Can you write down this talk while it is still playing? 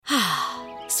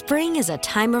Spring is a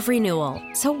time of renewal,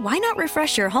 so why not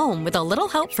refresh your home with a little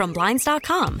help from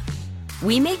Blinds.com?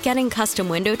 We make getting custom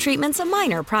window treatments a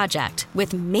minor project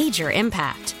with major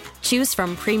impact. Choose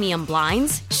from premium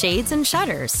blinds, shades, and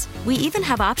shutters. We even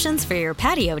have options for your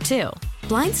patio, too.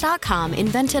 Blinds.com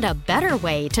invented a better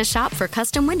way to shop for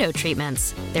custom window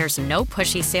treatments. There's no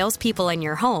pushy salespeople in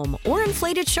your home or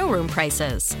inflated showroom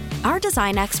prices. Our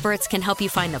design experts can help you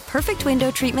find the perfect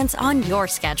window treatments on your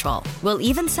schedule. We'll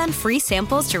even send free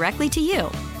samples directly to you.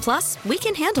 Plus, we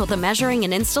can handle the measuring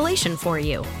and installation for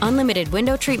you. Unlimited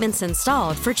window treatments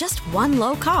installed for just one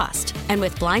low cost. And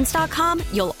with Blinds.com,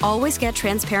 you'll always get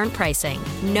transparent pricing.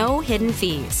 No hidden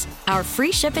fees. Our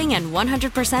free shipping and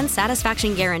 100%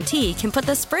 satisfaction guarantee can put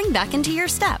the spring back into your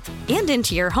step and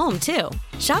into your home, too.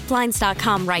 Shop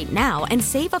Blinds.com right now and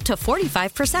save up to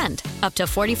 45%. Up to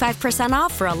 45%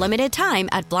 off for a limited time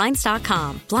at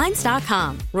Blinds.com.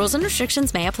 Blinds.com. Rules and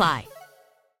restrictions may apply.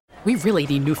 We really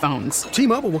need new phones.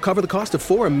 T-Mobile will cover the cost of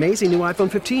 4 amazing new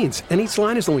iPhone 15s, and each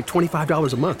line is only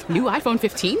 $25 a month. New iPhone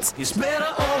 15s? It's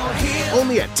better over here.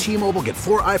 Only at T-Mobile, get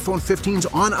 4 iPhone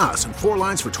 15s on us and 4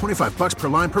 lines for $25 per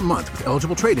line per month with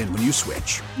eligible trade-in when you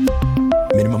switch.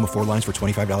 Minimum of 4 lines for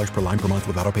 $25 per line per month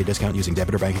with autopay discount using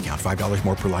debit or bank account. $5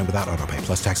 more per line without autopay,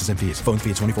 plus taxes and fees. Phone fee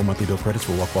at 24 monthly bill credits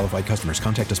for well-qualified customers.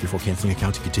 Contact us before canceling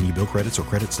account to continue bill credits or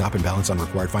credit stop and balance on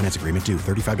required finance agreement due.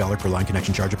 $35 per line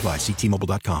connection charge applies. See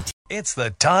T-Mobile.com. It's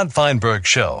the Todd Feinberg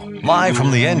Show, live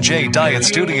from the NJ Diet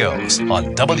Studios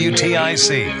on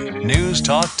WTIC News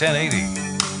Talk 1080.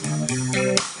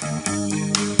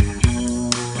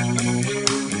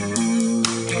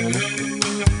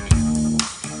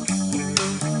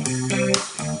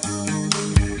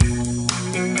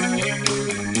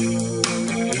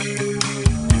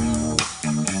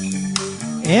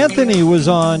 Anthony was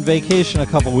on vacation a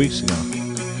couple weeks ago.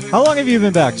 How long have you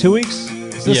been back? 2 weeks?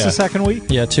 Is this the second week?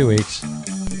 Yeah, 2 weeks.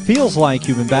 Feels like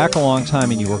you've been back a long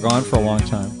time and you were gone for a long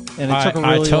time. And it took a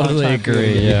really long time. I totally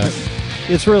agree, yeah.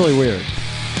 It's really weird.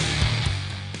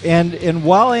 And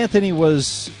while Anthony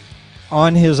was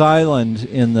on his island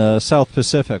in the South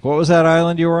Pacific, what was that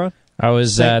island you were on? I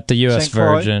was at the U.S.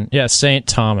 Virgin. Yeah, St.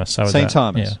 Thomas. St.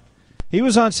 Thomas. Yeah. He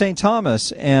was on St.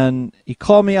 Thomas, and he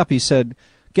called me up. He said,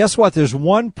 guess what? There's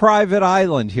one private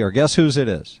island here. Guess whose it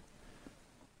is?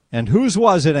 And whose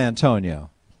was it, Antonio?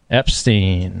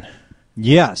 Epstein.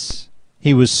 Yes.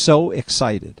 He was so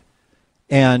excited.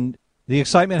 And the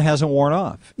excitement hasn't worn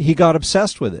off. He got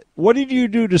obsessed with it. What did you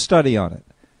do to study on it?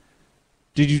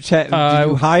 Did you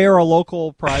hire a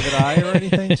local private eye or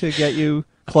anything to get you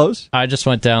close? I just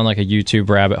went down like a YouTube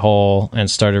rabbit hole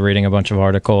and started reading a bunch of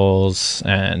articles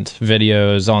and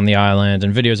videos on the island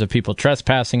and videos of people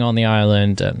trespassing on the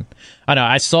island. And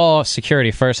I saw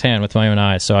security firsthand with my own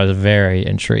eyes, so I was very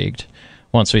intrigued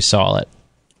once we saw it.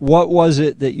 What was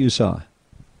it that you saw?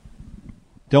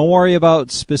 Don't worry about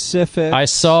specifics.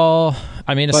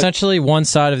 Essentially one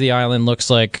side of the island looks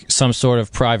like some sort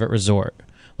of private resort.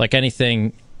 Like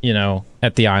anything,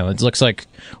 at the islands. Looks like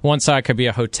one side could be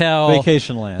a hotel.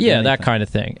 Vacation land. Yeah, anything. That kind of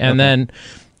thing. And then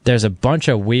there's a bunch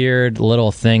of weird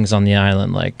little things on the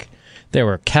island. Like there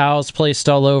were cows placed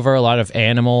all over, a lot of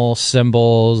animal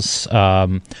symbols.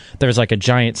 There's like a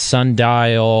giant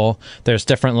sundial. There's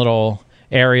different little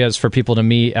areas for people to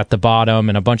meet at the bottom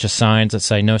and a bunch of signs that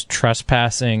say no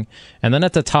trespassing. And then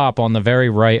at the top on the very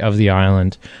right of the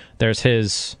island, there's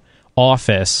his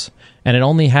office. And it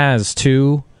only has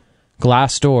 2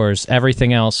 glass doors,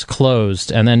 everything else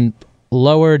closed. And then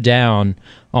lower down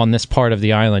on this part of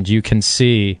the island, you can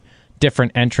see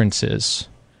different entrances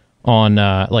on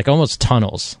like almost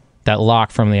tunnels that lock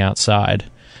from the outside.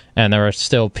 And there are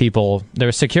still people, there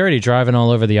was security driving all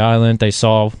over the island. We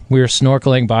were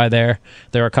snorkeling by there.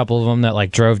 There were a couple of them that like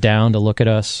drove down to look at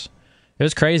us. It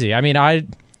was crazy. I mean,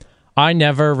 I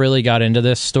never really got into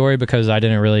this story because I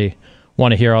didn't really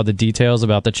want to hear all the details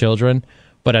about the children.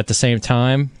 But at the same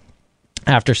time,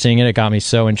 after seeing it, it got me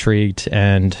so intrigued,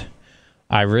 and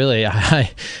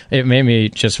it made me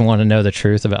just want to know the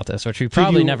truth about this, which we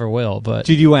probably never will. But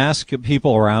did you ask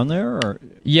people around there? Or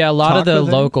yeah, a lot of the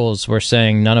locals were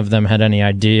saying none of them had any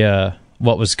idea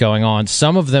what was going on.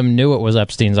 Some of them knew it was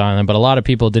Epstein's island, but a lot of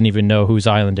people didn't even know whose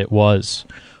island it was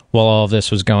while all of this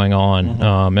was going on.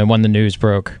 Mm-hmm. And when the news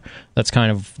broke, that's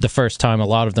kind of the first time a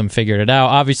lot of them figured it out.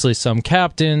 Obviously, some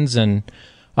captains and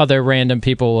other random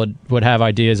people would have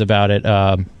ideas about it.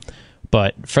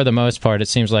 But for the most part, it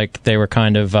seems like they were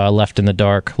kind of left in the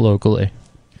dark locally.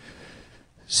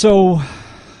 So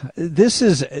this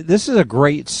is a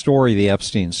great story, the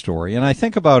Epstein story. And I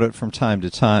think about it from time to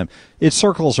time. It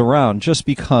circles around just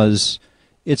because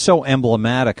it's so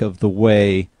emblematic of the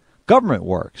way government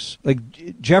works.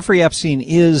 Like Jeffrey Epstein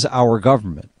is our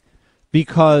government.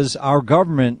 because our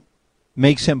government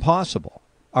makes him possible.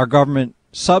 Our government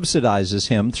subsidizes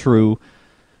him through,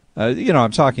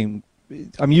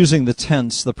 I'm using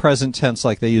the present tense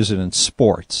like they use it in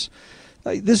sports.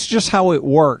 This is just how it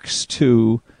works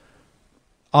to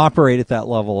operate at that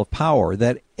level of power,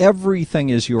 that everything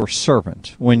is your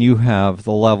servant when you have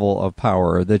the level of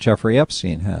power that Jeffrey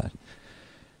Epstein had.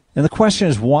 And the question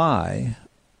is, why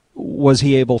was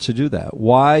he able to do that?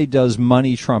 Why does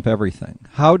money trump everything?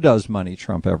 How does money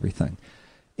trump everything?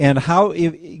 And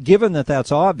given that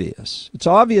that's obvious, it's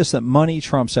obvious that money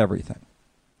trumps everything,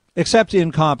 except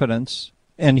incompetence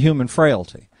and human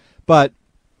frailty. But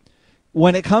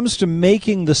when it comes to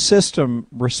making the system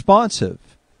responsive,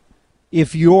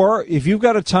 if you've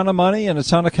got a ton of money and a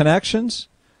ton of connections,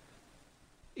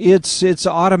 it's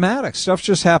automatic. Stuff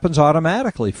just happens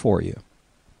automatically for you.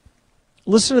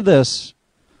 Listen to this.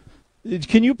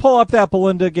 Can you pull up that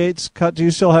Belinda Gates cut? Do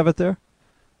you still have it there?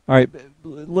 All right,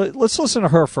 let's listen to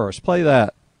her first. Play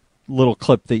that little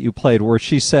clip that you played where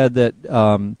she said that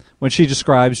when she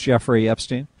describes Jeffrey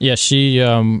Epstein. Yeah, she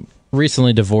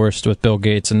recently divorced with Bill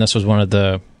Gates, and this was one of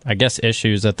the, I guess,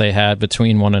 issues that they had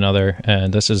between one another.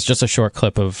 And this is just a short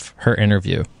clip of her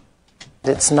interview.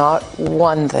 It's not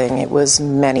one thing, it was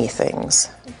many things.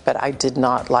 But I did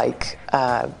not like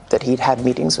that he'd had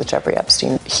meetings with Jeffrey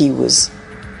Epstein. He was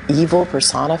evil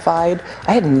personified.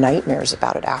 I had nightmares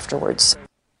about it afterwards.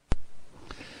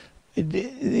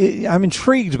 I'm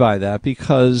intrigued by that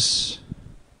because,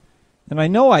 and I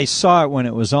know I saw it when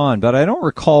it was on, but I don't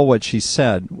recall what she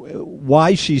said,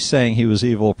 why she's saying he was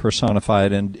evil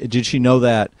personified, and did she know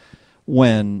that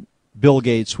when Bill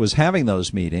Gates was having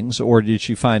those meetings, or did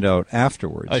she find out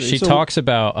afterwards? She talks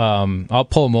about, I'll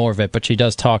pull more of it, but she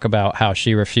does talk about how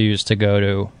she refused to go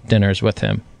to dinners with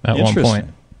him at one point.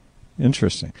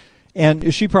 Interesting.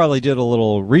 And she probably did a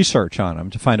little research on him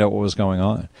to find out what was going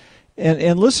on.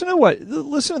 And listen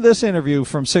to this interview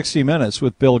from 60 Minutes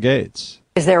with Bill Gates.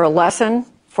 Is there a lesson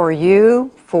for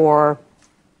you, for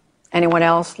anyone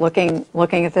else looking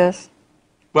at this?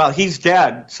 Well, he's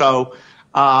dead, so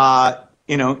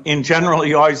in general,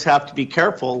 you always have to be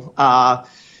careful.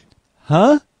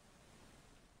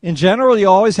 In general, you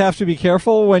always have to be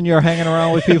careful when you're hanging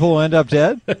around with people who end up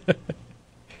dead?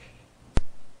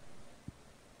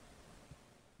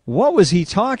 What was he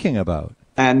talking about?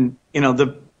 And,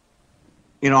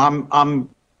 I'm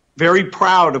very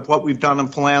proud of what we've done in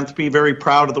philanthropy, very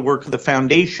proud of the work of the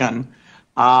foundation.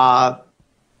 That's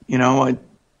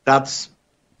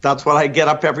what I get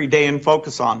up every day and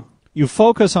focus on. You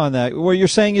focus on that. What you're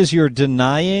saying is you're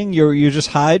denying, you just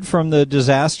hide from the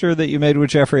disaster that you made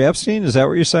with Jeffrey Epstein? Is that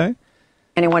what you're saying?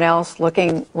 Anyone else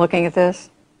looking at this?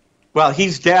 Well,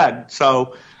 he's dead,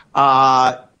 so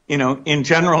in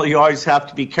general, you always have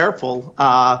to be careful.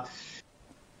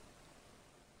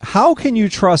 How can you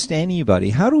trust anybody?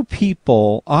 How do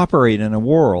people operate in a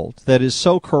world that is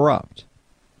so corrupt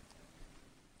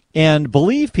and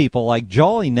believe people like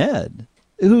Jolly Ned,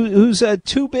 who's a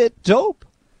two-bit dope,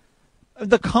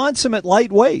 the consummate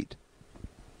lightweight,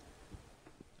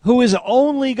 who is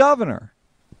only governor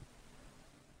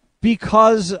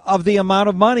because of the amount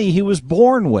of money he was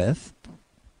born with,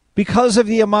 because of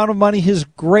the amount of money his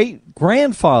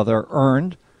great-grandfather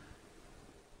earned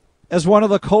as one of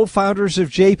the co-founders of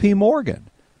J.P. Morgan.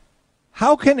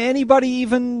 How can anybody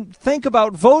even think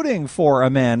about voting for a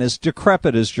man as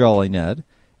decrepit as Jolly Ned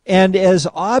and as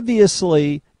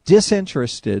obviously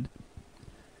disinterested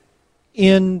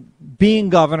in being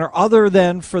governor other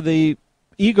than for the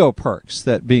ego perks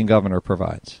that being governor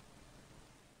provides?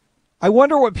 I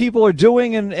wonder what people are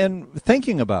doing and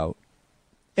thinking about.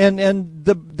 And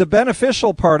the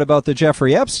beneficial part about the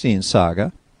Jeffrey Epstein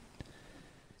saga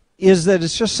is that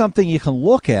it's just something you can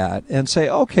look at and say,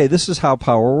 okay, this is how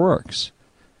power works.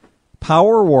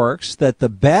 Power works that the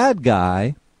bad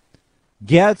guy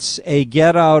gets a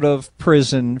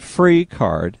get-out-of-prison-free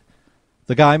card,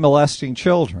 the guy molesting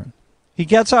children. He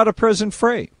gets out of prison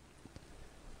free.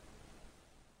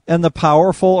 And the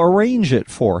powerful arrange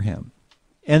it for him.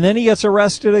 And then he gets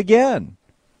arrested again.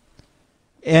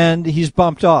 And he's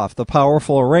bumped off. The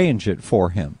powerful arrange it for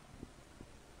him.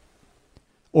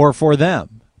 Or for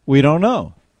them. We don't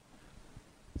know.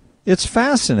 It's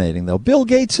fascinating, though. Bill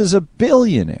Gates is a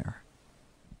billionaire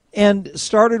and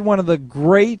started one of the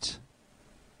great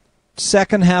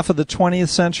second half of the 20th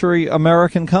century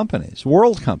American companies,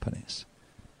 world companies.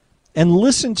 And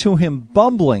listen to him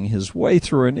bumbling his way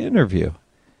through an interview.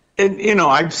 And,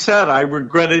 I've said I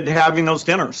regretted having those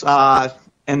dinners.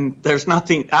 And there's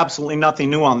absolutely nothing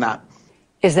new on that.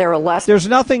 Is there a lesson? There's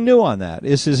nothing new on that,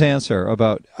 is his answer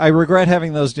about, I regret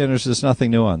having those dinners. There's nothing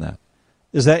new on that.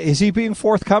 Is he being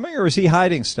forthcoming, or is he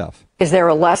hiding stuff? Is there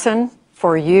a lesson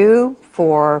for you,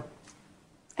 for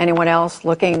anyone else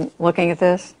looking at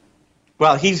this?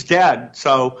 Well, he's dead,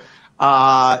 so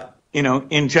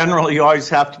in general, you always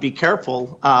have to be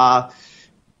careful.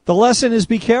 The lesson is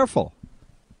be careful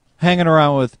hanging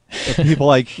around with people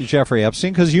like Jeffrey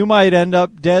Epstein, because you might end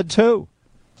up dead too.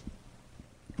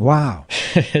 Wow.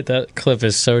 That clip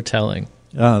is so telling.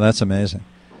 Oh, that's amazing.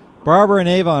 Barbara in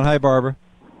Avon. Hi, Barbara.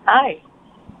 Hi.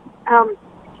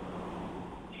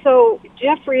 So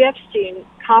Jeffrey Epstein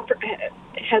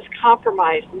has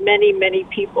compromised many, many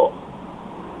people.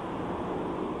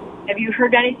 Have you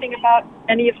heard anything about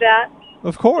any of that?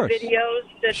 Of course. Videos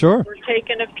that Sure. were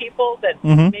taken of people that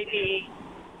maybe...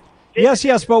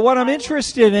 Yes, but what I'm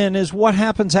interested in is what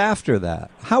happens after that.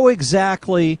 How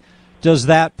exactly does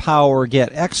that power get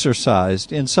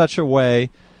exercised in such a way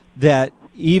that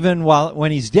even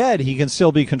when he's dead, he can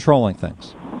still be controlling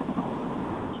things?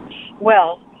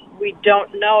 Well, we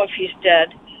don't know if he's dead,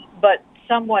 but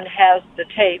someone has the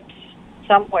tapes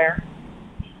somewhere.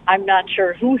 I'm not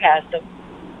sure who has them,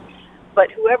 but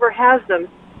whoever has them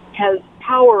has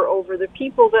power over the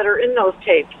people that are in those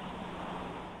tapes.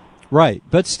 Right,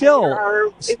 but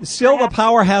still the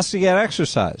power has to get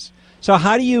exercised. So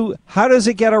how does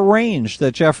it get arranged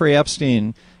that Jeffrey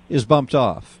Epstein is bumped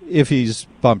off, if he's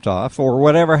bumped off, or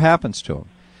whatever happens to him?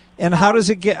 And how does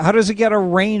it get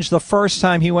arranged the first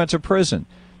time he went to prison,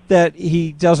 that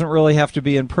he doesn't really have to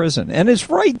be in prison? And it's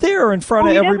right there in front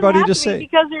of everybody to see.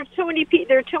 Because there are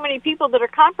too many people that are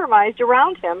compromised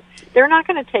around him. They're not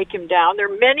going to take him down. There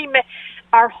are many.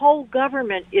 Our whole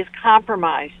government is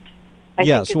compromised.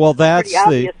 Yes, well, that's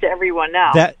pretty obvious to everyone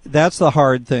now. That's the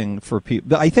hard thing for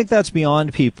people. I think that's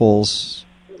beyond people's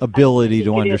ability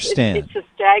to understand. It's a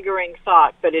staggering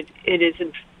thought, but it is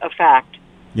a fact.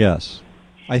 Yes,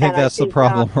 I think that's the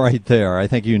problem right there. I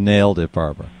think you nailed it,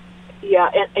 Barbara. Yeah,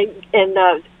 and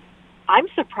I'm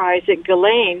surprised that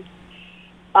Ghislaine,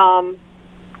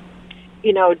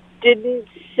 didn't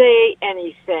say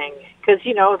anything. Because,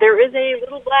 there is a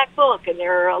little black book, and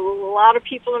there are a lot of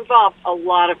people involved.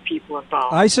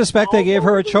 I suspect they gave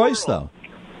her a choice, though.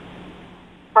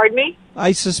 Pardon me?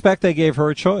 I suspect they gave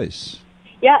her a choice.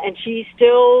 Yeah, and she's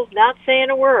still not saying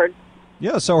a word.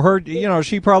 Yeah, so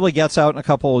she probably gets out in a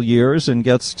couple of years and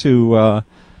gets to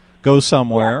go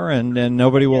somewhere, and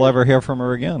nobody will ever hear from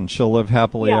her again. She'll live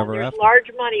happily ever there's after. Large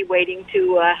money waiting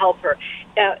to help her.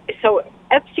 So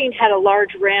Epstein had a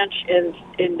large ranch in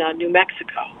New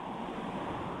Mexico.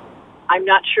 I'm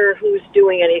not sure who's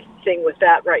doing anything with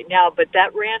that right now, but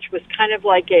that ranch was kind of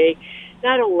like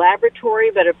not a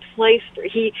laboratory, but a place where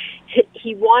he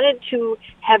wanted to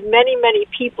have many, many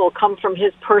people come from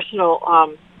his personal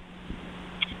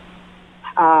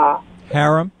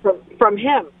harem? From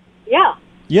him, yeah.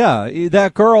 Yeah,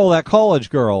 that college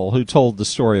girl who told the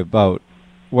story about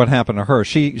what happened to her,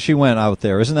 she went out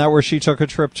there. Isn't that where she took a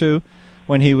trip to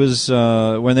when he was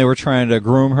when they were trying to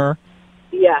groom her?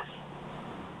 Yes.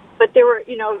 But there were,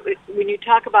 when you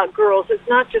talk about girls, it's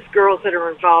not just girls that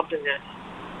are involved in this.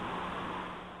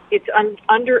 It's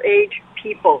underage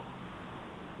people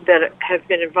that have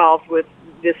been involved with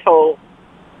this whole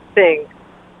thing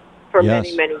for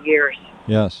many, many years.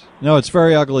 Yes. No, it's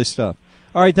very ugly stuff.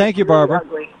 All right, thank you, Barbara.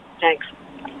 Really ugly. Thanks.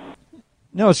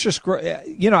 No, it's just great.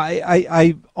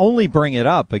 I only bring it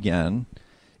up again.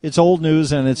 It's old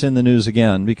news, and it's in the news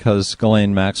again because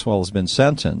Ghislaine Maxwell has been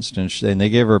sentenced, and they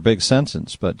gave her a big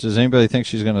sentence. But does anybody think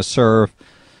she's going to serve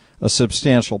a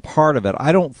substantial part of it?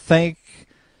 I don't think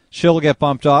she'll get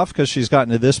bumped off because she's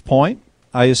gotten to this point.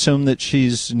 I assume that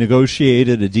she's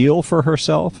negotiated a deal for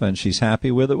herself, and she's happy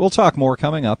with it. We'll talk more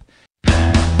coming up.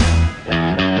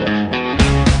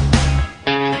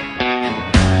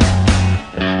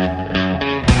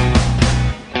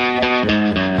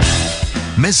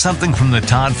 Miss something from the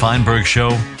Todd Feinberg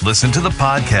Show? Listen to the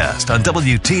podcast on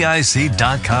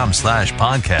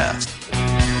WTIC.com/podcast.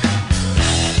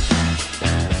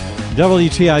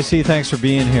 WTIC, thanks for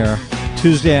being here.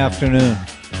 Tuesday afternoon.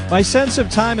 My sense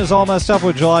of time is all messed up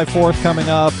with July 4th coming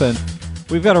up, and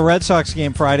we've got a Red Sox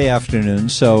game Friday afternoon,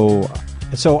 so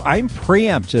I'm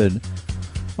preempted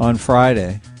on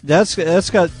Friday. That's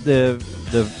got the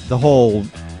whole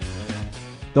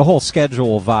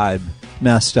schedule vibe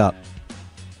messed up.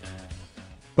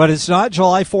 But it's not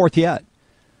July 4th yet.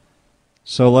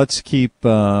 So let's keep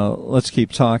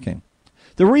talking.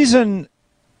 The reason,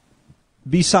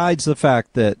 besides the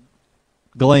fact that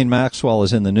Ghislaine Maxwell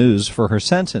is in the news for her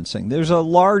sentencing, there's a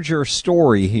larger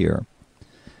story here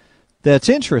that's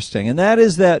interesting, and that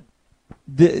is that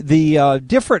the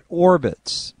different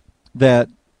orbits that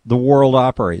the world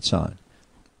operates on.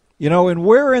 And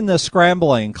we're in the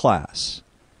scrambling class.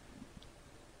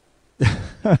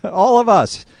 All of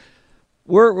us.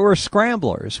 We're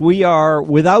scramblers. We are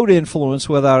without influence,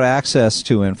 without access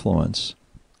to influence.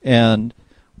 And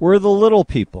we're the little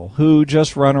people who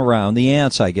just run around, the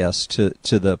ants, I guess, to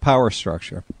the power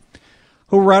structure,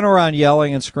 who run around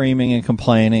yelling and screaming and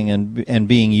complaining and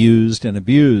being used and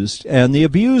abused. And the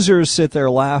abusers sit there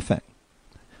laughing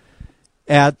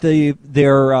at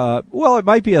their it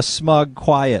might be a smug,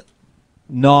 quiet,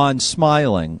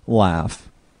 non-smiling laugh.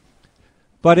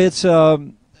 But it's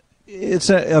a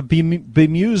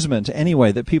bemusement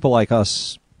anyway that people like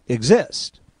us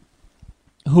exist,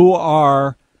 who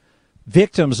are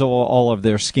victims of all of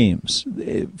their schemes,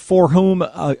 for whom,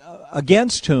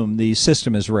 against whom the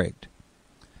system is rigged.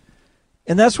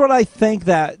 And that's what I think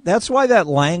that's why that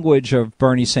language of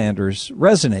Bernie Sanders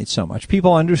resonates so much.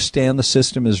 People understand the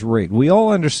system is rigged. We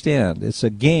all understand it's a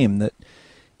game that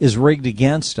is rigged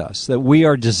against us, that we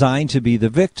are designed to be the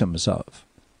victims of.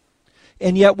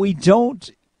 And yet we don't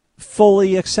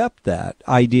fully accept that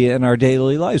idea in our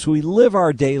daily lives. We live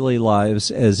our daily lives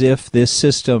as if this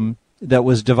system that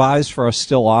was devised for us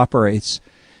still operates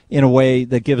in a way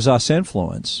that gives us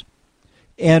influence.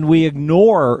 And we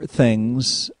ignore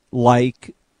things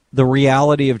like the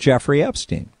reality of Jeffrey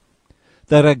Epstein,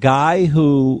 that a guy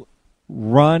who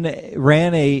ran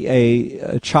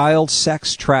a child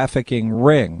sex trafficking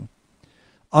ring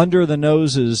under the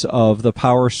noses of the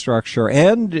power structure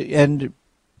and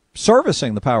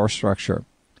servicing the power structure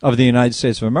of the United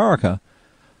States of America,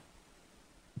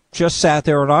 just sat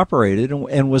there and operated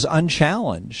and was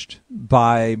unchallenged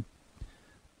by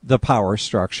the power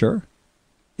structure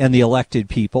and the elected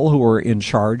people who were in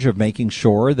charge of making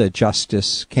sure that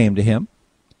justice came to him.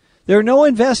 There are no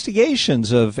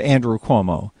investigations of Andrew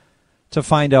Cuomo to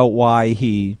find out why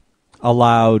he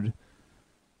allowed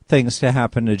things to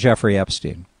happen to Jeffrey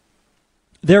Epstein.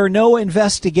 There are no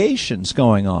investigations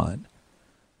going on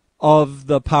of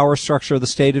the power structure of the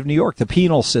state of New York, the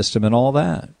penal system and all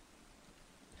that.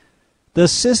 The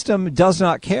system does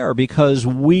not care because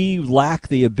we lack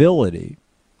the ability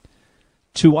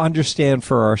to understand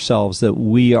for ourselves that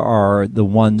we are the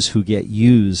ones who get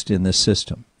used in this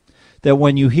system. That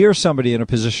when you hear somebody in a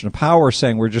position of power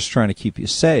saying, we're just trying to keep you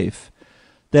safe,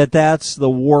 that's the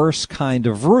worst kind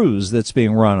of ruse that's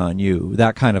being run on you,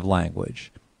 that kind of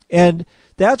language. And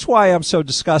that's why I'm so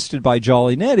disgusted by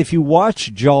Jolly Ned. If you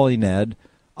watch Jolly Ned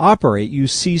operate, you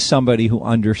see somebody who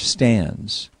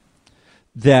understands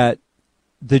that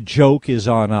the joke is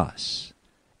on us.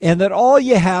 And that all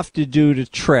you have to do to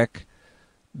trick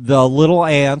the little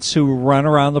ants who run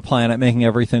around the planet making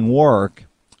everything work,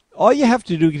 all you have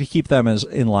to do to keep them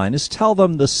in line is tell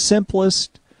them the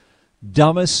simplest,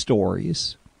 dumbest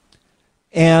stories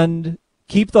and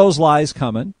keep those lies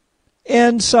coming,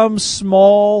 and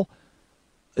steal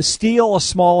a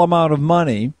small amount of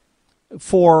money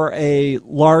for a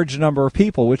large number of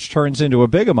people, which turns into a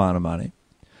big amount of money,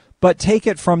 but take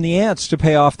it from the ants to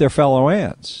pay off their fellow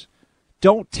ants.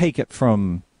 Don't take it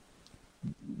from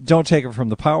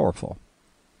the powerful.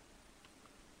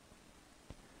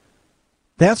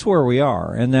 That's where we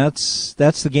are, and that's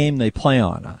the game they play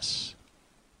on us.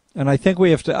 And I think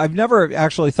we have to, I've never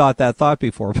actually thought that thought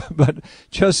before, but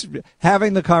just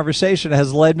having the conversation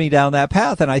has led me down that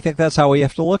path, and I think that's how we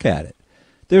have to look at it.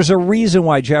 There's a reason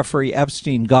why Jeffrey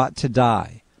Epstein got to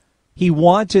die. He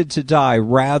wanted to die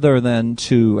rather than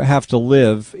to have to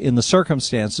live in the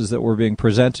circumstances that were being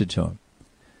presented to him.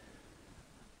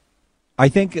 I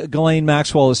think Ghislaine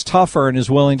Maxwell is tougher and is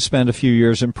willing to spend a few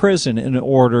years in prison in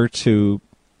order to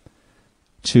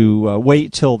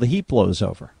wait till the heat blows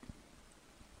over.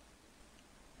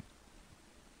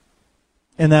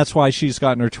 And that's why she's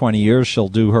gotten her 20 years. She'll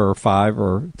do her 5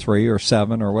 or 3 or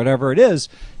 7 or whatever it is,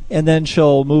 and then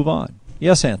she'll move on.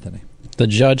 Yes, Anthony? The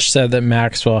judge said that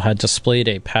Maxwell had displayed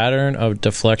a pattern of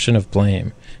deflection of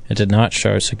blame and did not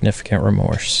show significant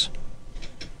remorse.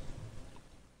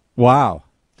 Wow.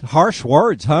 Harsh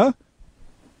words, huh?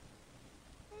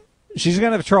 She's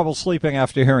going to have trouble sleeping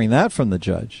after hearing that from the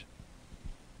judge.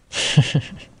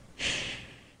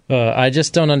 I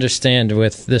just don't understand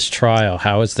with this trial.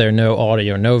 How is there no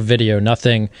audio, no video,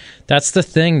 nothing? That's the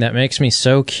thing that makes me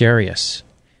so curious.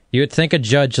 You would think a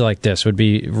judge like this would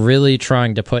be really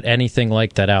trying to put anything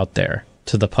like that out there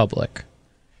to the public.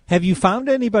 Have you found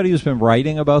anybody who's been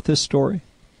writing about this story?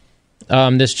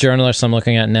 This journalist I'm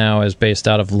looking at now is based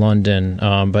out of London.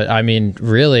 But, I mean,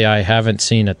 really, I haven't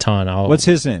seen a ton. What's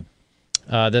his name?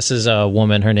 This is a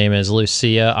woman. Her name is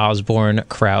Lucia Osborne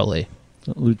Crowley.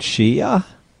 Lucia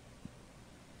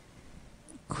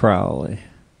Crowley.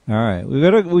 All right.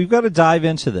 We've got to dive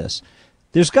into this.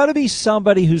 There's got to be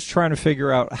somebody who's trying to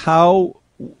figure out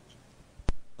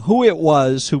who it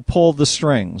was who pulled the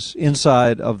strings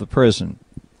inside of the prison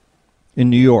in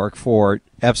New York for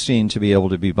Epstein to be able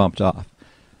to be bumped off.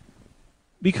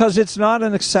 Because it's not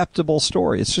an acceptable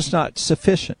story. It's just not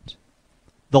sufficient.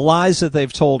 The lies that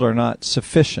they've told are not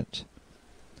sufficient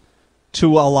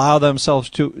to allow themselves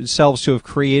to have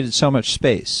created so much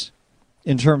space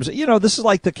in terms of, this is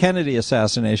like the Kennedy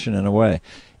assassination in a way.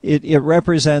 It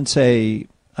represents an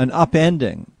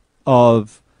upending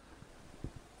of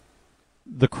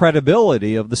the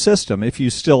credibility of the system if you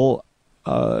still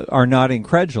are not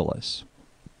incredulous.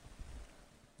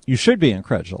 You should be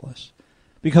incredulous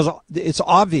because it's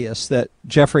obvious that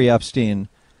Jeffrey Epstein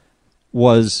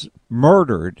was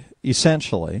murdered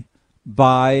essentially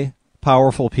by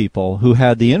powerful people who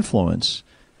had the influence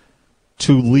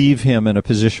to leave him in a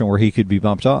position where he could be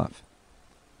bumped off.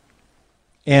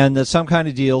 And that some kind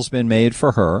of deal's been made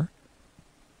for her.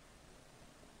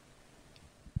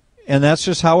 And that's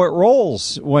just how it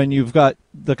rolls when you've got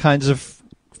the kinds of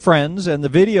friends and the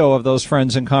video of those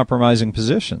friends in compromising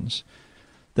positions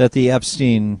that the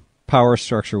Epstein power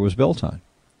structure was built on.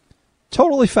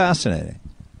 Totally fascinating.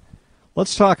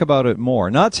 Let's talk about it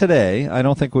more. Not today. I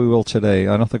don't think we will today.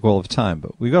 I don't think we'll have time,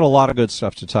 but we've got a lot of good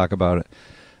stuff to talk about it.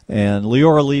 And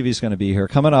Leora Levy's going to be here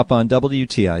coming up on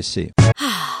WTIC.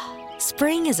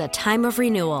 Spring is a time of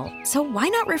renewal, so why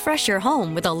not refresh your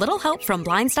home with a little help from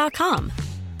Blinds.com?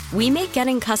 We make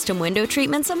getting custom window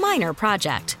treatments a minor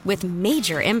project with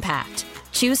major impact.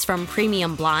 Choose from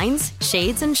premium blinds,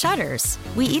 shades, and shutters.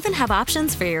 We even have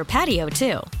options for your patio,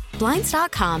 too.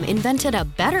 Blinds.com invented a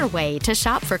better way to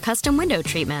shop for custom window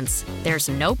treatments. There's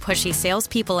no pushy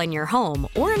salespeople in your home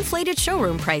or inflated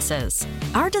showroom prices.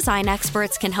 Our design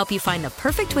experts can help you find the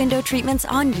perfect window treatments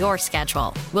on your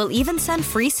schedule. We'll even send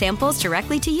free samples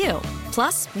directly to you.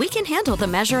 Plus, we can handle the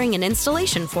measuring and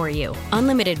installation for you.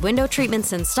 Unlimited window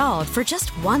treatments installed for just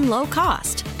one low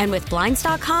cost. And with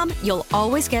Blinds.com, you'll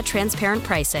always get transparent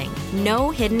pricing. No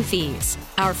hidden fees.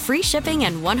 Our free shipping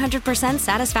and 100%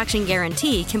 satisfaction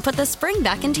guarantee can put the spring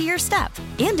back into your step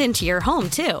and into your home,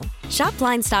 too. Shop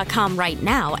Blinds.com right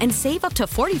now and save up to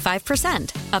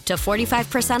 45%. Up to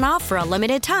 45% off for a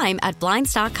limited time at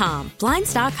Blinds.com.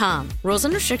 Blinds.com. Rules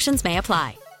and restrictions may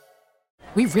apply.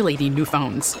 We really need new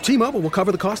phones. T-Mobile will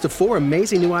cover the cost of 4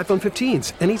 amazing new iPhone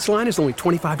 15s, and each line is only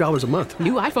 $25 a month.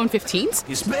 New iPhone 15s?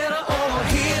 It's better over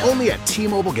here. Only at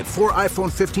T-Mobile, get 4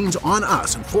 iPhone 15s on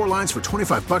us and 4 lines for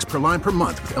 $25 per line per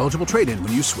month with eligible trade-in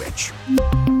when you switch.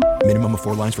 Minimum of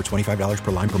 4 lines for $25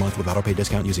 per line per month with autopay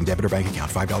discount using debit or bank account.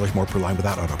 $5 more per line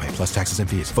without autopay, plus taxes and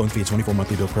fees. Phone fee at 24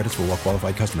 monthly bill credits for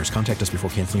well-qualified customers. Contact us before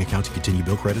canceling account to continue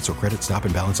bill credits or credit stop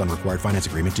and balance on required finance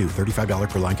agreement due. $35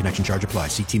 per line connection charge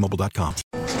applies. See T-Mobile.com.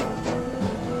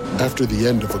 After the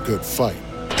end of a good fight,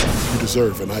 you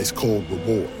deserve an ice-cold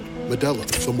reward. Modelo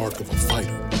is the mark of a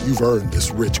fighter. You've earned this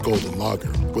rich golden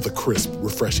lager with a crisp,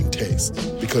 refreshing taste.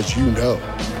 Because you know,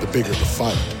 the bigger the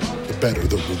fight, the better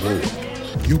the reward.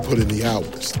 You put in the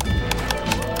hours,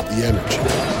 the energy,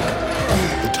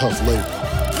 the tough labor.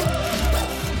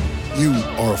 You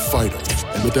are a fighter,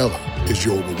 and Modelo is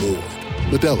your reward.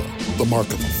 Modelo, the mark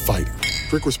of a fighter.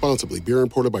 Drink responsibly. Beer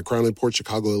imported by Crown Imports,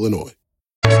 Chicago, Illinois.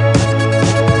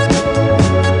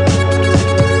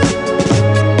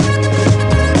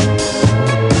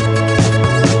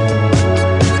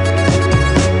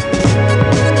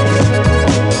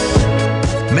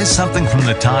 Miss something from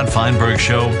the Todd Feinberg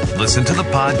Show? Listen to the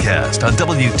podcast on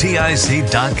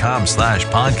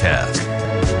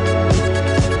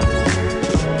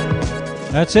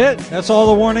WTIC.com/podcast. That's it? That's all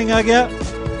the warning I get?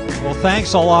 Well,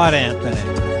 thanks a lot, Anthony.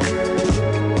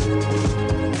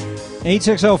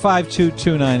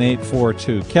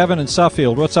 860-522-9842. Kevin in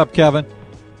Suffield. What's up, Kevin?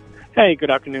 Hey, good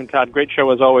afternoon, Todd. Great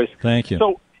show as always. Thank you.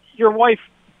 So your wife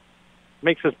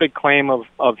makes this big claim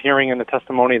of hearing in the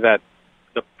testimony that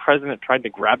the president tried to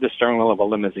grab the steering wheel of a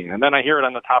limousine. And then I hear it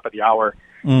on the top of the hour.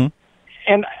 Mm-hmm.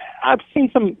 And I've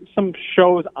seen some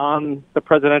shows on the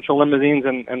presidential limousines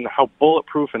and how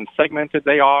bulletproof and segmented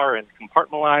they are and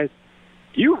compartmentalized.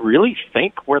 Do you really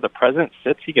think where the president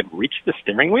sits he could reach the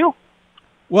steering wheel?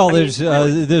 Well, there's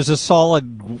a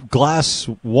solid glass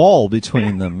wall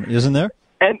between them, isn't there?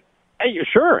 And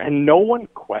sure, and no one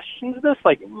questions this.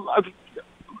 Like,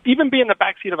 even be in the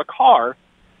backseat of a car,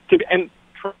 and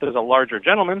Trump is a larger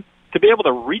gentleman, to be able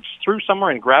to reach through somewhere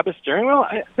and grab a steering wheel.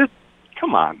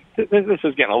 Come on, this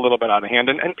is getting a little bit out of hand,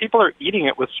 and people are eating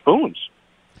it with spoons.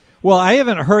 Well, I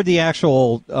haven't heard the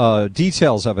actual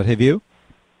details of it. Have you?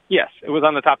 Yes, it was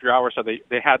on the top of your hour, so they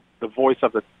had the voice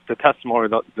of the testimony,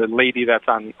 the lady that's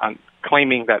on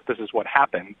claiming that this is what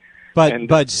happened.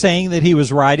 But saying that he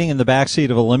was riding in the backseat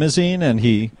of a limousine and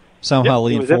he somehow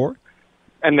leaned forward?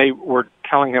 And they were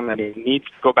telling him that he needs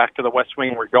to go back to the West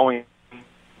Wing.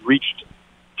 Reached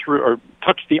through or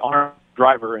touched the arm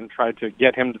driver and tried to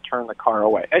get him to turn the car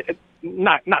away.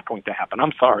 Not going to happen.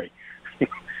 I'm sorry.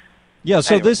 Yeah,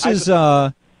 so anyway,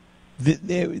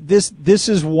 this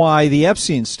is why the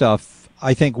Epstein stuff,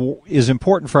 I think, is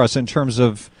important for us in terms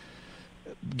of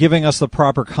giving us the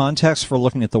proper context for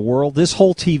looking at the world. This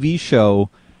whole TV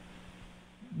show,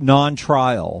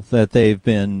 non-trial, that they've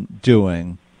been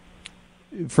doing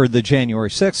for the January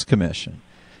 6th Commission,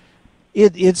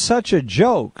 it's such a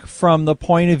joke from the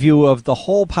point of view of the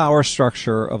whole power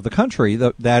structure of the country.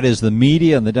 That is the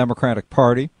media and the Democratic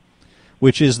Party,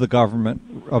 which is the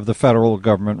government of the federal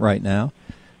government right now.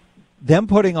 Them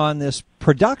putting on this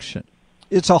production.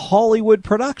 It's a Hollywood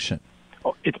production.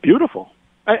 Oh, it's beautiful.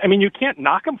 I mean, you can't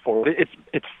knock them for it.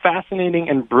 It's fascinating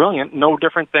and brilliant, no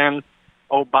different than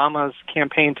Obama's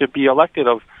campaign to be elected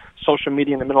of social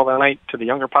media in the middle of the night to the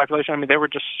younger population. I mean,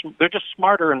 they're just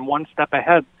smarter and one step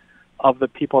ahead of the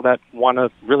people that want to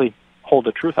really hold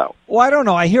the truth out. Well, I don't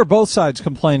know. I hear both sides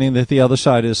complaining that the other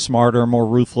side is smarter, more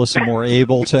ruthless, and more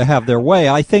able to have their way.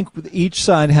 I think each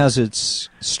side has its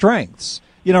strengths.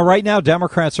 You know, right now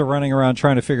Democrats are running around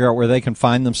trying to figure out where they can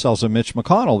find themselves in Mitch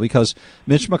McConnell, because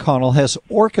Mitch McConnell has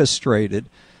orchestrated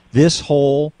this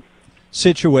whole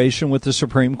situation with the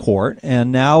Supreme Court,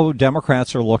 and now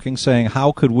Democrats are looking, saying,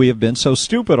 how could we have been so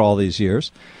stupid all these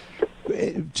years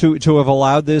to have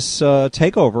allowed this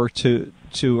takeover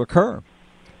to occur?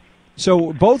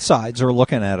 So both sides are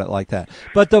looking at it like that.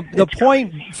 But the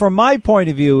point, from my point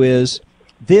of view, is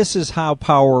this is how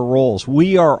power rolls.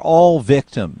 We are all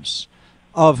victims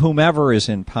of whomever is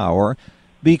in power,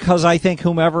 because I think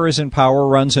whomever is in power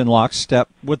runs in lockstep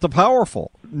with the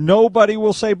powerful. Nobody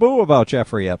will say boo about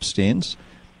Jeffrey Epstein's,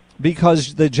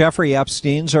 because the Jeffrey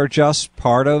Epsteins are just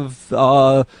part of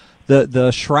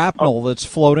the shrapnel that's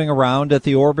floating around at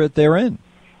the orbit they're in.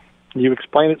 You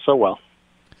explain it so well.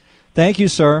 Thank you,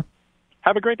 sir.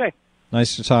 Have a great day.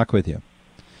 Nice to talk with you.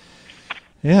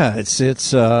 Yeah, it's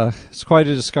quite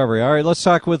a discovery. All right, let's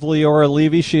talk with Leora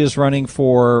Levy. She is running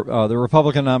for the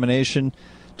Republican nomination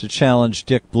to challenge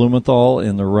Dick Blumenthal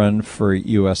in the run for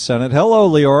U.S. Senate. Hello,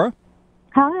 Leora.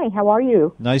 Hi, how are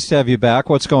you? Nice to have you back.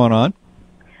 What's going on?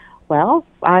 Well,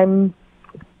 I'm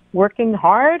working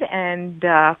hard and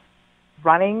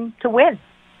running to win.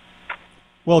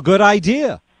 Well, good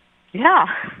idea. Yeah.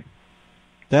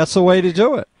 That's the way to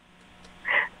do it.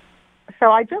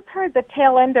 So I just heard the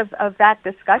tail end of that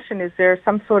discussion. Is there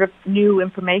some sort of new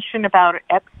information about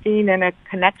Epstein and a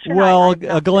connection? Well,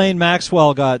 Ghislaine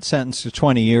Maxwell got sentenced to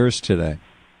 20 years today.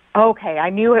 Okay,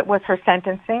 I knew it was her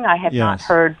sentencing. I had not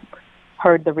heard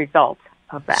the results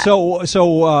of that. So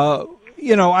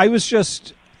you know, I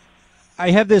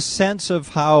have this sense of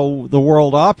how the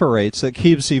world operates that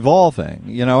keeps evolving,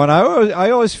 you know, and I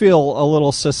always feel a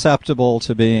little susceptible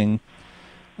to being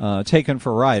taken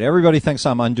for a ride. Everybody thinks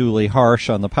I'm unduly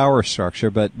harsh on the power structure,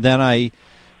 but then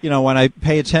when I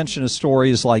pay attention to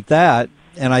stories like that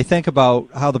and I think about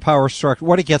how the power structure,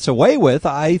 what it gets away with,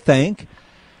 I think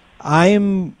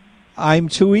I'm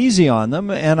too easy on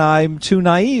them and I'm too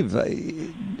naive.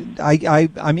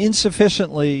 I'm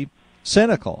insufficiently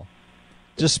cynical.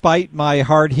 Despite my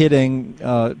hard-hitting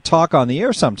talk on the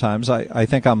air sometimes, I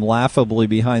think I'm laughably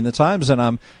behind the times, and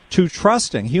I'm too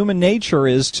trusting. Human nature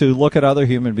is to look at other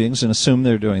human beings and assume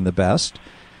they're doing the best,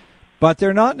 but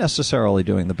they're not necessarily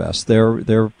doing the best.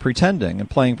 They're pretending and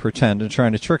playing pretend and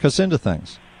trying to trick us into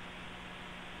things.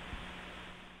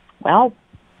 Well,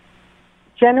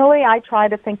 generally I try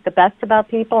to think the best about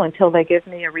people until they give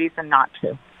me a reason not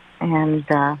to. And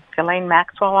Ghislaine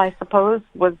Maxwell, I suppose,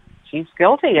 she's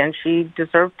guilty, and she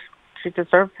deserved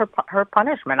her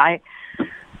punishment.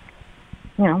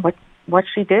 What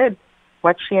she did,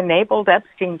 what she enabled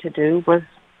Epstein to do, was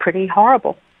pretty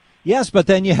horrible. Yes, but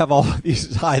then you have all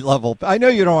these high level. I know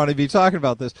you don't want to be talking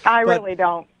about this. I really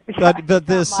don't. But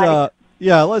this,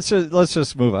 let's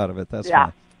just move out of it. That's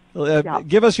fine.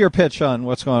 Give us your pitch on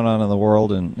what's going on in the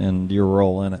world and your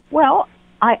role in it. Well,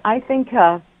 I think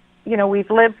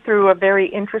we've lived through a very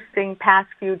interesting past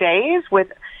few days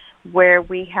where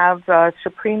we have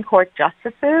Supreme Court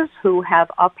justices who have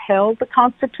upheld the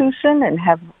Constitution and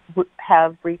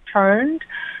have returned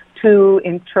to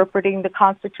interpreting the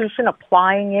Constitution,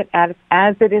 applying it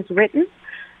as it is written,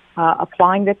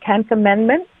 applying the 10th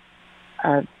Amendment,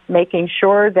 making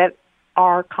sure that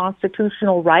our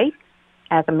constitutional rights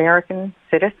as American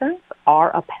citizens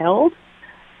are upheld,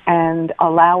 and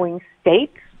allowing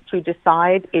states to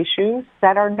decide issues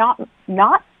that are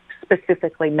not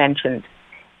specifically mentioned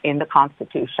in the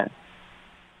Constitution.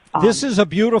 This is a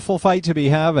beautiful fight to be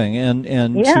having, and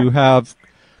to have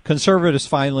conservatives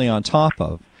finally on top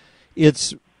of.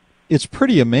 It's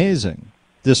pretty amazing,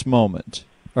 this moment.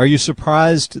 Are you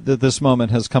surprised that this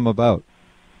moment has come about?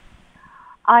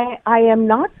 I am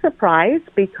not surprised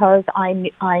because I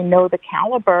know the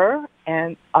caliber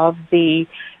of the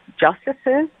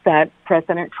justices that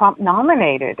President Trump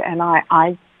nominated, and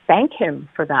I thank him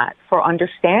for that, for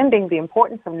understanding the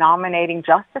importance of nominating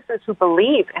justices who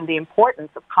believe in the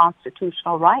importance of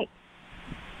constitutional rights.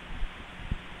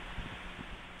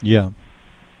 Yeah.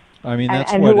 I mean,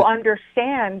 that's and who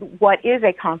understand what is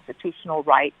a constitutional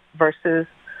right versus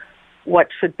what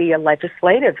should be a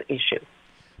legislative issue.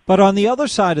 But on the other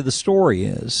side of the story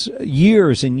is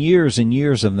years and years and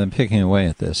years of them picking away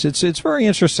at this. It's very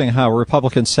interesting how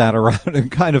Republicans sat around and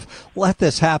kind of let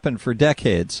this happen for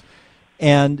decades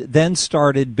and then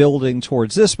started building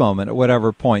towards this moment at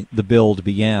whatever point the build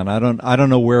began. I don't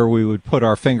know where we would put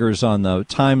our fingers on the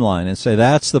timeline and say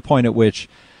that's the point at which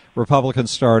Republicans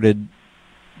started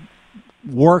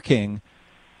working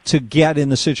to get in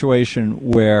the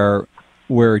situation where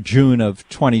June of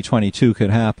 2022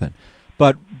 could happen.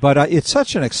 But it's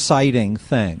such an exciting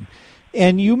thing.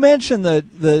 And you mentioned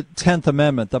the 10th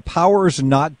Amendment, the powers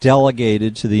not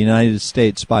delegated to the United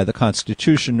States by the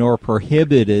Constitution nor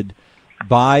prohibited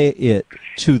by it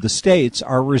to the states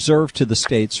are reserved to the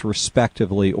states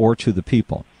respectively or to the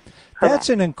people. That's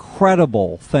an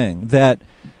incredible thing that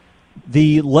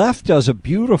the left does a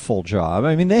beautiful job.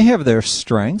 I mean, they have their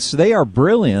strengths. They are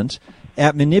brilliant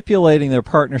at manipulating their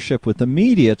partnership with the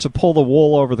media to pull the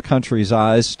wool over the country's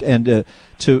eyes and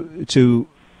to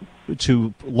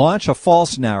launch a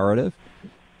false narrative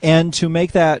and to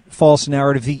make that false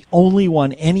narrative the only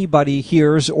one anybody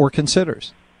hears or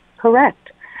considers. Correct.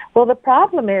 Well, the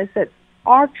problem is that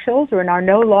our children are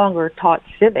no longer taught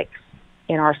civics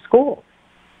in our schools,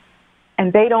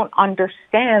 and they don't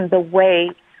understand the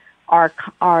way our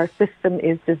system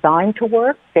is designed to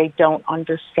work. They don't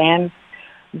understand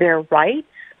their rights,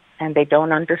 and they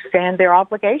don't understand their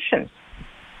obligations.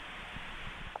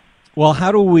 Well,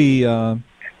 how do we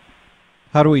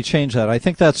change that? I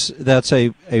think that's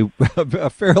a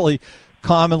fairly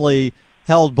commonly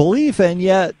held belief, and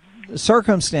yet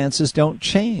circumstances don't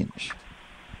change.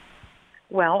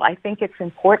 Well, I think it's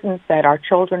important that our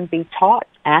children be taught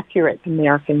accurate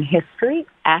American history,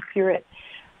 accurate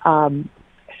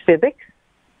civics,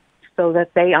 so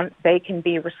that they can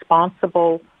be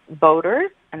responsible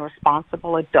voters and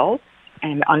responsible adults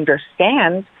and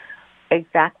understand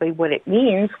exactly what it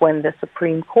means when the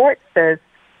Supreme Court says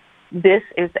this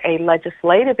is a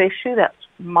legislative issue that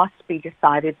must be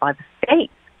decided by the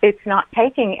states. It's not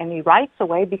taking any rights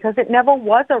away because it never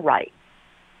was a right.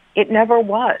 It never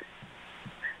was.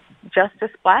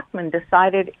 Justice Blackmun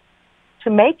decided to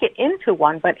make it into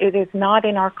one, but it is not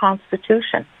in our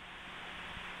Constitution.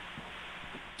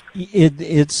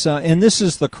 It's and this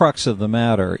is the crux of the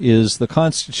matter: is the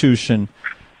Constitution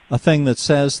a thing that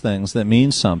says things that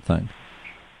mean something,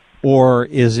 or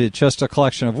is it just a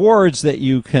collection of words that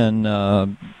you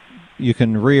can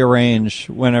rearrange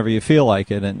whenever you feel like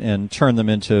it and turn them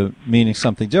into meaning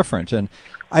something different? And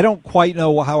I don't quite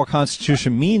know how a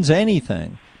Constitution means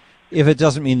anything if it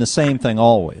doesn't mean the same thing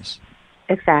always.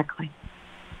 Exactly.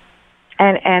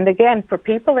 And again, for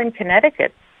people in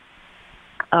Connecticut,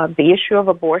 the issue of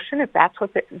abortion, if that's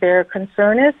what their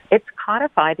concern is, it's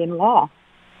codified in law.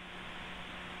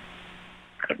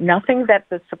 Nothing that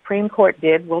the Supreme Court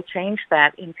did will change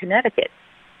that in Connecticut.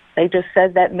 They just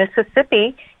said that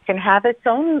Mississippi can have its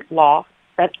own law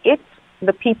that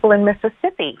the people in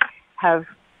Mississippi have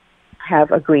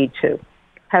agreed to,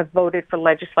 have voted for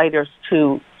legislators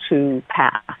to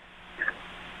pass.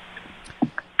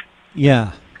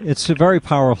 Yeah. It's very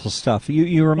powerful stuff.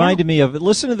 You reminded me of,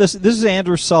 listen to this. This is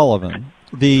Andrew Sullivan,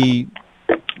 the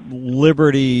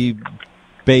liberty-based,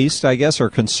 I guess,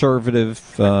 or conservative,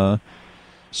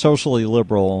 socially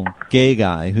liberal gay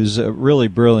guy who's a really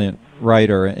brilliant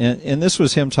writer. And this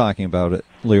was him talking about it,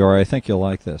 Leora. I think you'll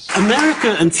like this.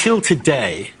 America, until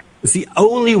today, is the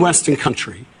only Western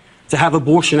country to have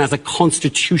abortion as a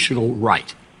constitutional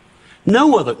right.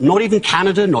 No other, not even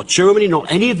Canada, not Germany,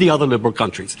 not any of the other liberal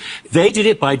countries. They did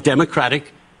it by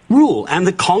democratic rule, and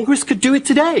the Congress could do it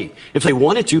today if they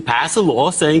wanted to pass a law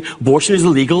saying abortion is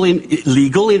legal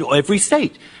in every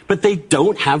state. But they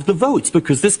don't have the votes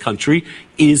because this country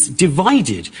is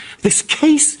divided. This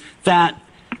case that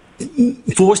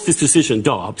forced this decision,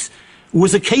 Dobbs,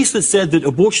 was a case that said that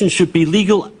abortion should be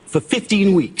legal for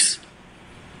 15 weeks.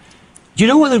 Do you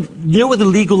know what the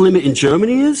legal limit in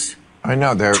Germany is? I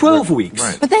know. They're 12 weeks.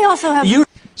 Right. But they also have...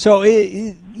 So,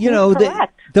 you know,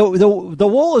 The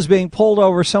wool is being pulled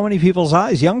over so many people's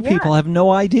eyes. Young people have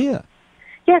no idea.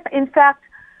 Yes, in fact,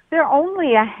 there are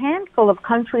only a handful of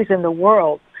countries in the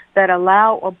world that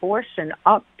allow abortion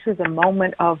up to the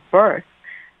moment of birth,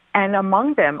 and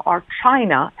among them are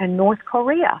China and North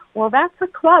Korea. Well, that's a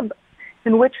club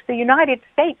in which the United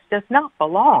States does not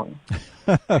belong.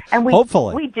 And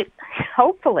hopefully.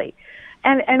 Hopefully.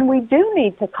 And we do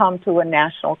need to come to a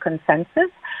national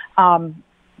consensus.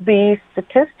 The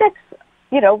statistics,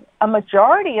 a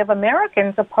majority of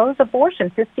Americans oppose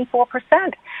abortion,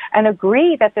 54%, and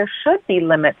agree that there should be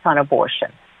limits on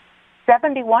abortion.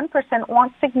 71%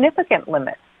 want significant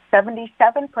limits.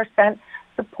 77%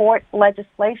 support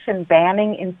legislation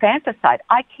banning infanticide.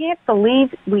 I can't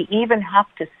believe we even have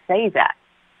to say that.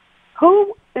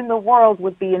 Who in the world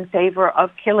would be in favor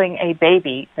of killing a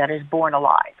baby that is born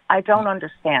alive? I don't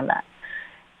understand that.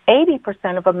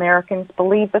 80% of Americans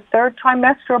believe the third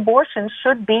trimester abortion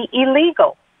should be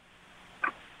illegal.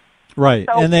 Right,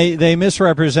 so, and they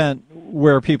misrepresent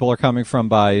where people are coming from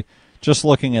by just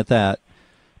looking at that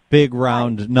big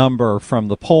round number from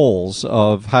the polls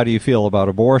of how do you feel about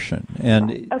abortion.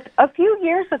 And a few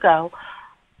years ago,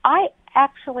 I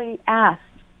actually asked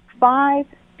 5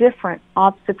 different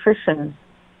obstetricians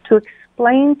to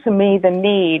explain to me the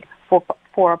need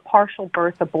for a partial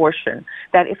birth abortion,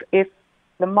 that if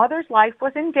the mother's life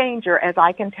was in danger, as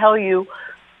I can tell you,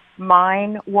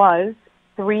 mine was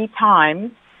 3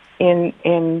 times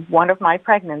in one of my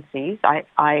pregnancies. I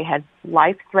had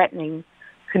life-threatening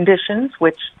conditions,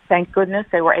 which, thank goodness,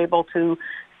 they were able to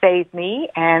save me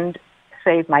and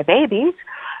save my babies.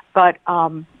 But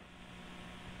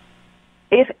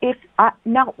if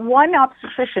not one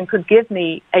obstetrician could give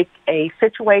me a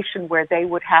situation where they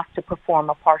would have to perform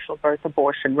a partial birth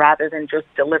abortion rather than just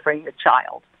delivering the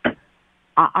child,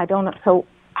 I don't know. So,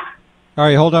 all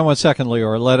right, hold on one second,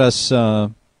 Leora. Let us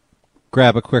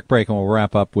grab a quick break and we'll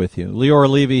wrap up with you. Leora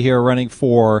Levy here, running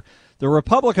for the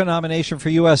Republican nomination for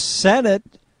U.S. Senate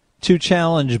to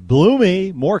challenge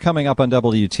Blumey. More coming up on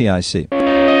WTIC.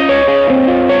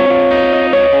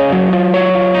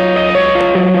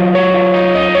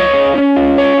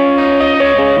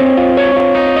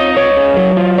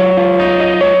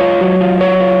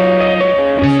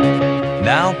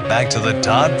 Now, back to the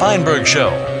Todd Feinberg Show,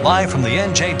 live from the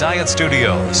NJ Diet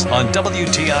Studios on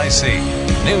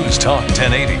WTIC News Talk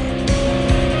 1080.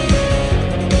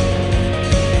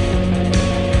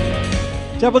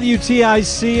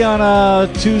 WTIC on a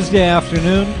Tuesday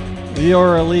afternoon.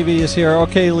 Leora Levy is here.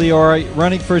 Okay, Leora,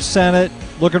 running for Senate,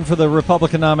 looking for the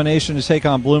Republican nomination to take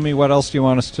on Blumey. What else do you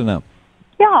want us to know?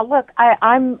 Yeah, look,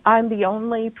 I'm the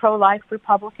only pro-life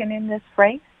Republican in this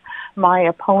race. My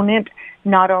opponent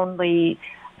not only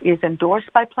is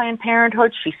endorsed by Planned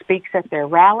Parenthood, she speaks at their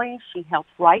rallies, she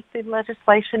helped write the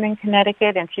legislation in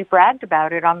Connecticut, and she bragged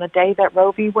about it on the day that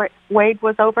Roe v. Wade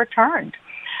was overturned.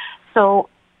 So,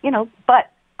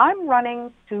 but I'm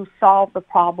running to solve the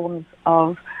problems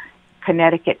of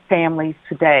Connecticut families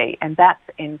today, and that's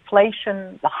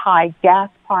inflation, the high gas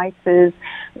prices,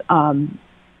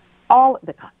 all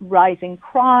the rising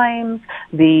crimes,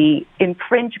 the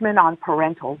infringement on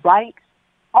parental rights.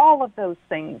 All of those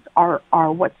things are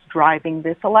what's driving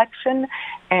this election,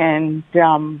 and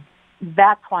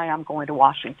that's why I'm going to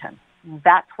Washington.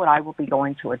 That's what I will be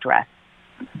going to address.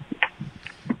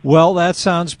 Well, that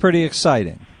sounds pretty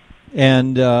exciting.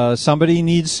 And somebody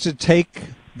needs to take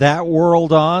that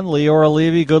world on. Leora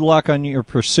Levy, good luck on your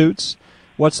pursuits.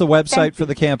 What's the website for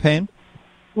the campaign?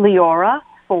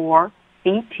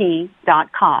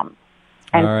 LeoraForCT.com.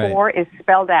 And right. 4 is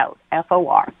spelled out,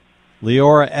 F-O-R.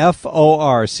 Leora,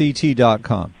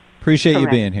 F-O-R-C-T.com. Appreciate Correct. you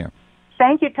being here.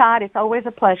 Thank you, Todd. It's always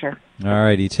a pleasure. All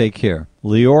righty, take care.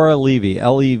 Leora Levy,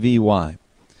 L-E-V-Y.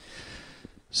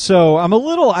 So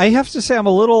I have to say I'm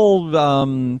a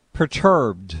little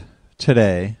perturbed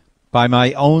today by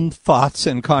my own thoughts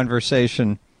and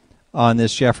conversation on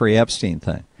this Jeffrey Epstein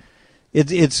thing.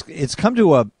 It's come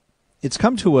to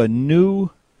a new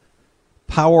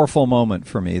powerful moment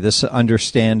for me, this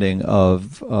understanding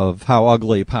of how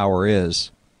ugly power is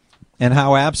and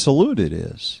how absolute it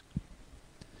is.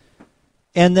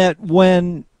 And that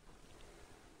when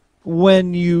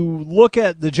you look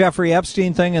at the Jeffrey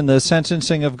Epstein thing and the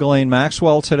sentencing of Ghislaine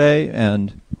Maxwell today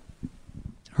and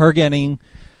her getting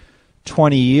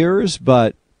 20 years,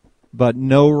 but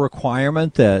no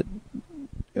requirement that,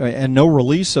 and no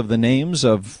release of the names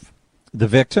of the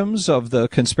victims of the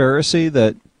conspiracy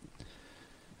that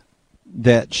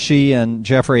she and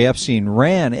Jeffrey Epstein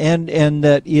ran, and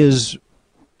that is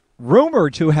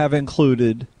rumored to have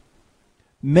included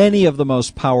many of the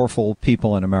most powerful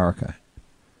people in America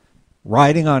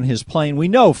riding on his plane. We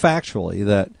know factually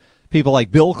that people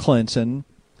like Bill Clinton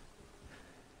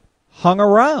hung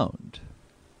around.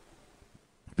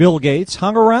 Bill Gates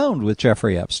hung around with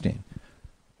Jeffrey Epstein,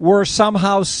 were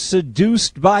somehow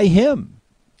seduced by him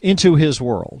into his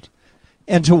world.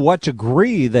 And to what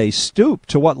degree they stooped,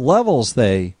 to what levels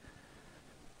they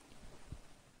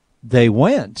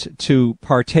went to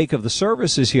partake of the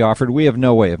services he offered, we have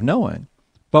no way of knowing.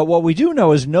 But what we do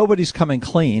know is nobody's coming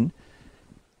clean.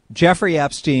 Jeffrey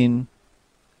Epstein,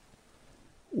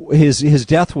 his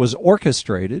death was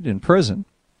orchestrated in prison.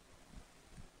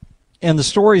 And the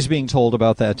stories being told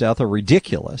about that death are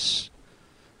ridiculous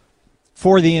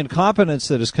for the incompetence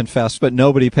that is confessed, but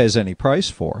nobody pays any price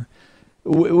for,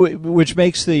 which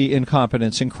makes the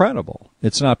incompetence incredible.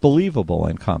 It's not believable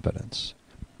incompetence.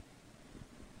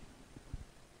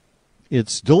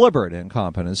 It's deliberate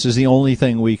incompetence is the only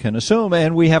thing we can assume,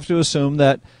 and we have to assume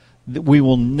that we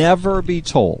will never be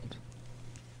told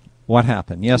what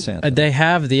happened. Yes, Anthony? They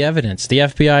have the evidence. The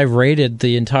FBI raided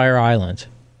the entire island.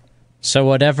 So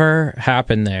whatever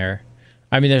happened there,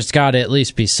 I mean, there's got to at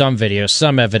least be some video,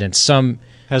 some evidence, some...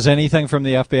 Has anything from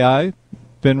the FBI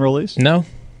been released? No.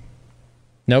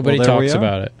 Nobody talks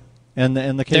about it. And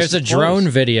the case There's a drone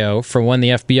video from when the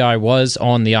FBI was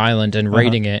on the island and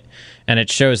raiding it, and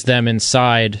it shows them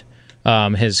inside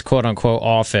his quote-unquote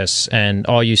office, and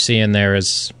all you see in there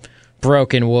is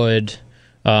broken wood,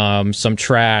 some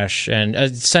trash, and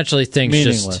essentially things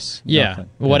meaningless.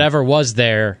 Whatever was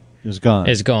there is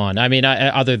gone. I mean,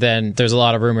 other than there's a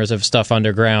lot of rumors of stuff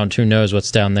underground. Who knows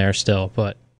what's down there still,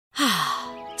 but...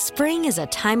 Spring is a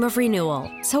time of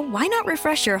renewal, so why not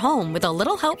refresh your home with a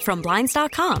little help from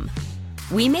Blinds.com?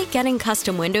 We make getting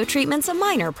custom window treatments a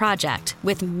minor project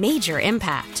with major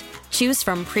impact. Choose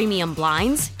from premium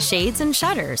blinds, shades, and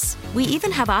shutters. We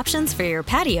even have options for your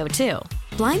patio, too.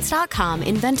 Blinds.com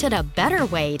invented a better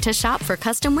way to shop for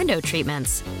custom window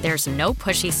treatments. There's no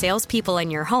pushy salespeople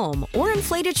in your home or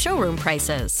inflated showroom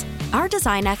prices. Our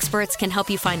design experts can help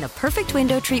you find the perfect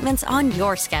window treatments on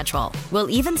your schedule. We'll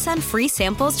even send free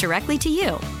samples directly to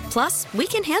you. Plus, we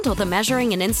can handle the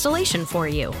measuring and installation for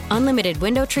you. Unlimited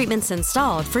window treatments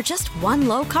installed for just one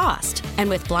low cost. And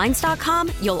with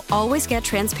Blinds.com, you'll always get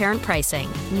transparent pricing.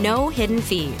 No hidden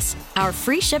fees. Our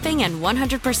free shipping and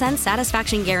 100%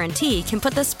 satisfaction guarantee can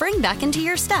put the spring back into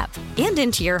your step and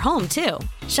into your home, too.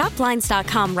 Shop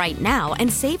Blinds.com right now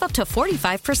and save up to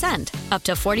 45%. Up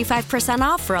to 45%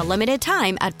 off for a limited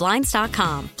time at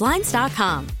Blinds.com.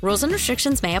 Blinds.com. Rules and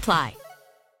restrictions may apply.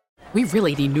 We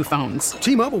really need new phones.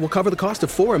 T-Mobile will cover the cost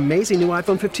of 4 amazing new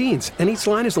iPhone 15s, and each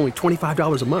line is only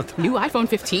 $25 a month. New iPhone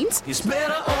 15s? It's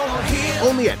better over here.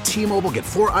 Only at T-Mobile, get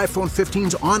 4 iPhone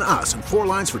 15s on us and 4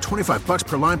 lines for $25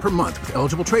 per line per month with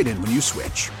eligible trade-in when you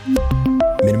switch.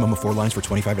 Minimum of 4 lines for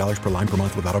 $25 per line per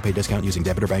month with autopay discount using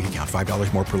debit or bank account.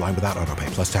 $5 more per line without autopay,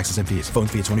 plus taxes and fees. Phone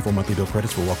fee at 24 monthly bill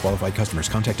credits for well-qualified customers.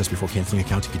 Contact us before canceling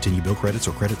account to continue bill credits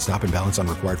or credit stop and balance on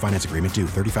required finance agreement due.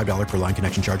 $35 per line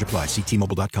connection charge applies. See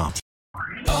T-Mobile.com.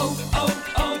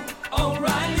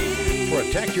 O'Reilly.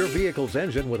 Protect your vehicle's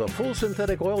engine with a full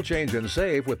synthetic oil change and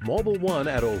save with Mobil 1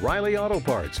 at O'Reilly Auto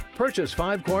Parts. Purchase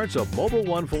 5 quarts of Mobil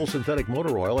 1 full synthetic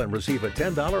motor oil and receive a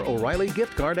 $10 O'Reilly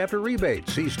gift card after rebate.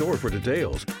 See store for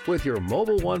details. With your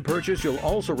Mobil 1 purchase, you'll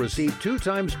also receive 2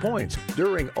 times points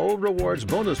during O Rewards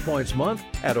Bonus Points Month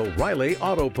at O'Reilly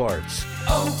Auto Parts.